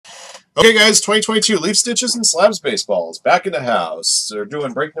Okay, guys, 2022 Leaf Stitches and Slabs baseballs back in the house. They're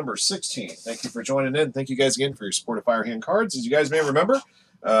doing break number 16. Thank you for joining in. Thank you guys again for your support of Firehand cards. As you guys may remember,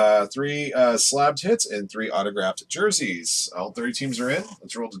 3 slabbed hits and 3 autographed jerseys. All 30 teams are in.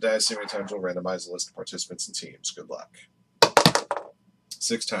 Let's roll the dice. See how many times we'll randomize the list of participants and teams. Good luck.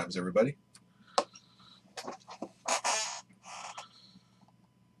 6 times, everybody.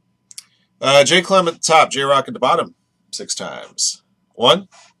 J. Clem at the top, J. Rock at the bottom. 6 times. 1,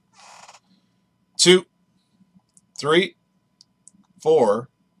 2, 3, 4,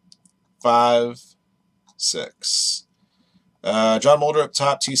 5, 6. John Mulder up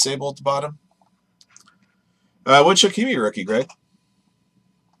top, T. Sable at the bottom. What's Hakimi rookie, Greg?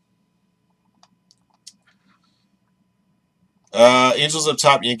 Angels up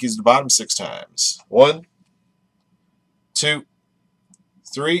top, Yankees at the bottom, 6 times. 1, 2,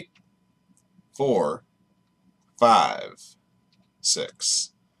 3, 4, 5, 6.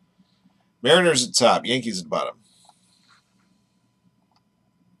 Mariners at the top, Yankees at the bottom.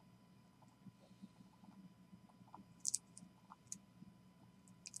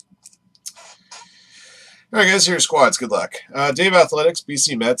 All right, guys, here's squads. Good luck. Dave Athletics,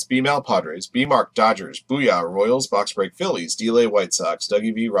 BC Mets, B Mal Padres, B Mark Dodgers, Booyah Royals, Box Break Phillies, Delay White Sox,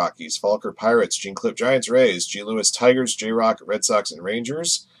 Dougie V Rockies, Falker Pirates, Gene Clip Giants Rays, G Lewis Tigers, J Rock Red Sox and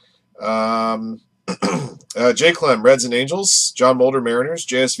Rangers. J Clem Reds and Angels, John Mulder Mariners,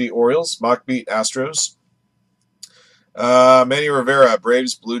 JSV Orioles, Mockbeat Astros. Manny Rivera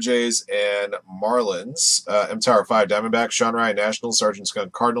Braves, Blue Jays, and Marlins. M Tower 5 Diamondbacks, Sean Ryan Nationals, Sergeant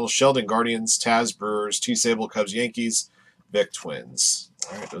Skunk Cardinals, Sheldon Guardians, Taz Brewers, T Sable Cubs Yankees, Vic Twins.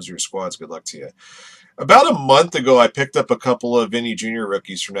 All right, those are your squads. Good luck to you. About a month ago, I picked up a couple of Vinny Jr.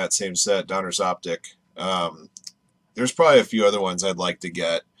 rookies from that same set, Donner's Optic. There's probably a few other ones I'd like to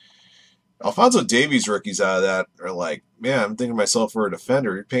get. Alfonso Davies rookies out of that are like, man, I'm thinking to myself, for a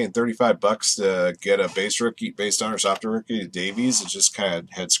defender, you're paying $35 to get a base rookie, base Donner's Optic rookie Davies. It's just kind of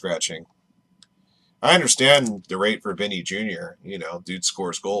head scratching. I understand the rate for Vinny Jr. You know, dude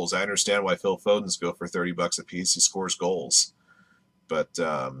scores goals. I understand why Phil Foden's go for $30 a piece. He scores goals, but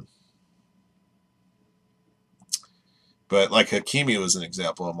like Hakimi was an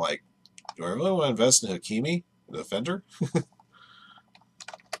example. I'm like, do I really want to invest in Hakimi, the defender?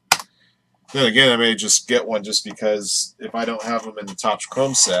 Then again, I may just get one just because if I don't have them in the Topps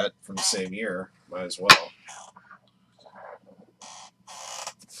Chrome set from the same year, might as well.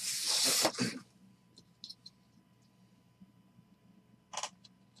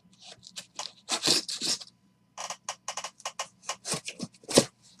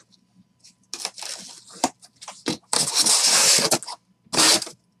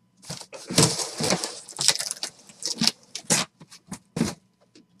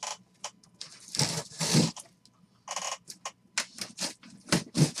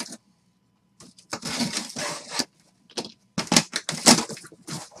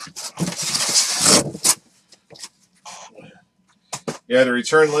 Yeah, the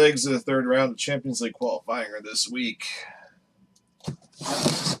return legs of the third round of Champions League qualifying are this week.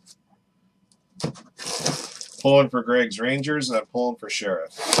 Pulling for Greg's Rangers, and I'm pulling for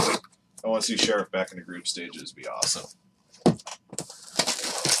Sheriff. I want to see Sheriff back in the group stages. It'd be awesome.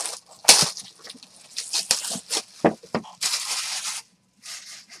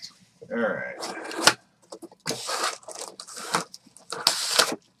 All right.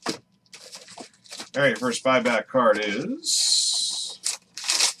 All right, first buyback card is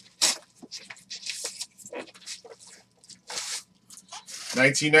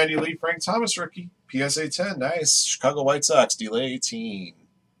 1990 Lee Frank Thomas rookie, PSA 10, nice. Chicago White Sox, delay 18.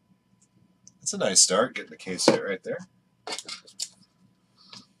 That's a nice start, getting the case hit right there.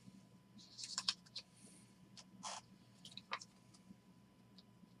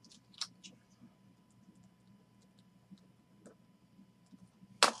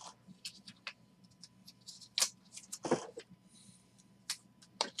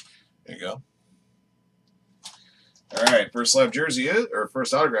 There you go. All right, first slab jersey is, or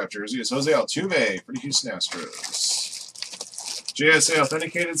first autograph jersey is Jose Altuve for the Houston Astros. JSA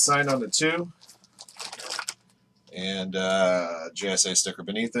authenticated, signed on the 2, and JSA sticker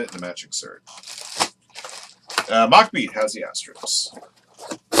beneath it, and a matching cert. Mockbeat has the Astros.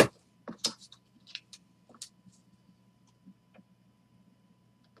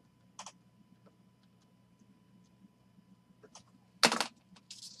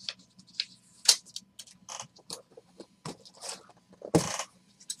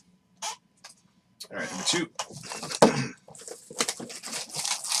 All right, number 2.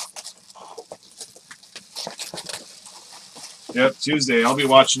 Yep, Tuesday. I'll be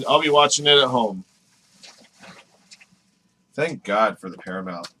watching it at home. Thank God for the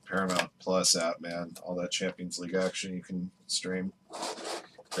Paramount Plus app, man. All that Champions League action you can stream.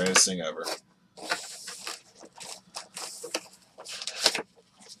 Greatest thing ever.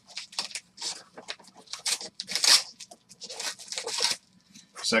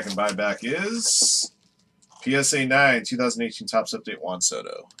 Second buyback is PSA 9, 2018 Topps Update, Juan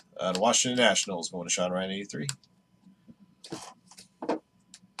Soto. The Washington Nationals going to Sean Ryan 83.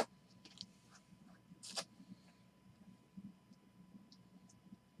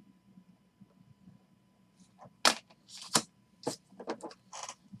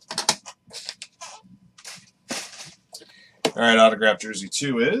 All right, autograph jersey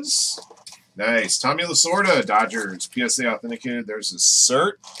 2 is nice. Tommy Lasorda, Dodgers, PSA authenticated. There's his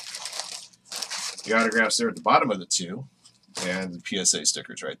cert. The autographs there at the bottom of the 2, and the PSA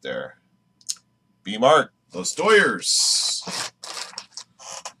stickers right there. B Mark, Los Doyers.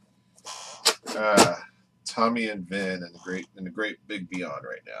 Tommy and Vin in the great big beyond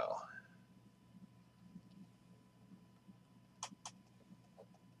right now.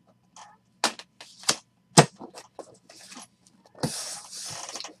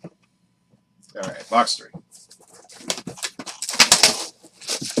 All right, box 3.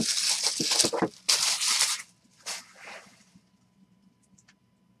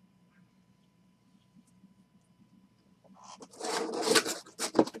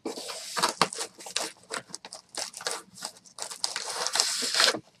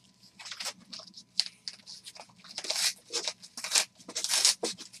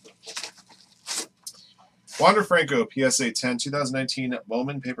 Wander Franco, PSA 10, 2019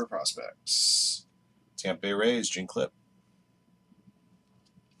 Bowman Paper Prospects. Tampa Bay Rays, Gene Clip.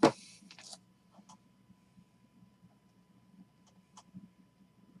 Not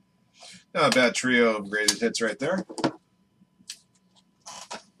a bad trio of graded hits right there. All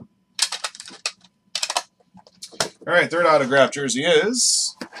right, third autograph jersey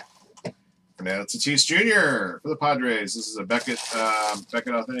is Fernando Tatis Jr. for the Padres. This is a Beckett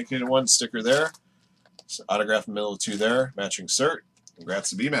authenticated one, sticker there. So autograph in the middle of 2 there, matching cert. Congrats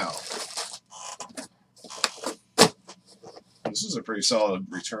to B-Mal. This is a pretty solid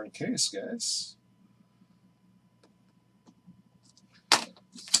return case, guys.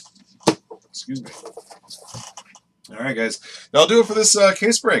 Excuse me. All right, guys. That'll do it for this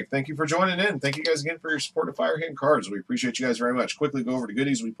case break. Thank you for joining in. Thank you guys again for your support of Firehand Cards. We appreciate you guys very much. Quickly go over to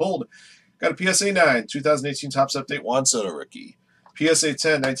goodies we pulled. Got a PSA 9, 2018 Topps Update, Juan Soto rookie. PSA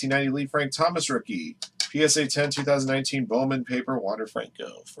 10, 1990 Lee Frank Thomas rookie. PSA 10, 2019 Bowman Paper, Wander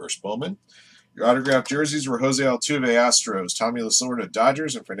Franco. First Bowman. Your autographed jerseys were Jose Altuve, Astros, Tommy Lasorda,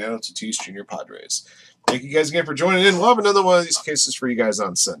 Dodgers, and Fernando Tatis Jr., Padres. Thank you guys again for joining in. We'll have another one of these cases for you guys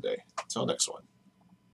on Sunday. Until next one.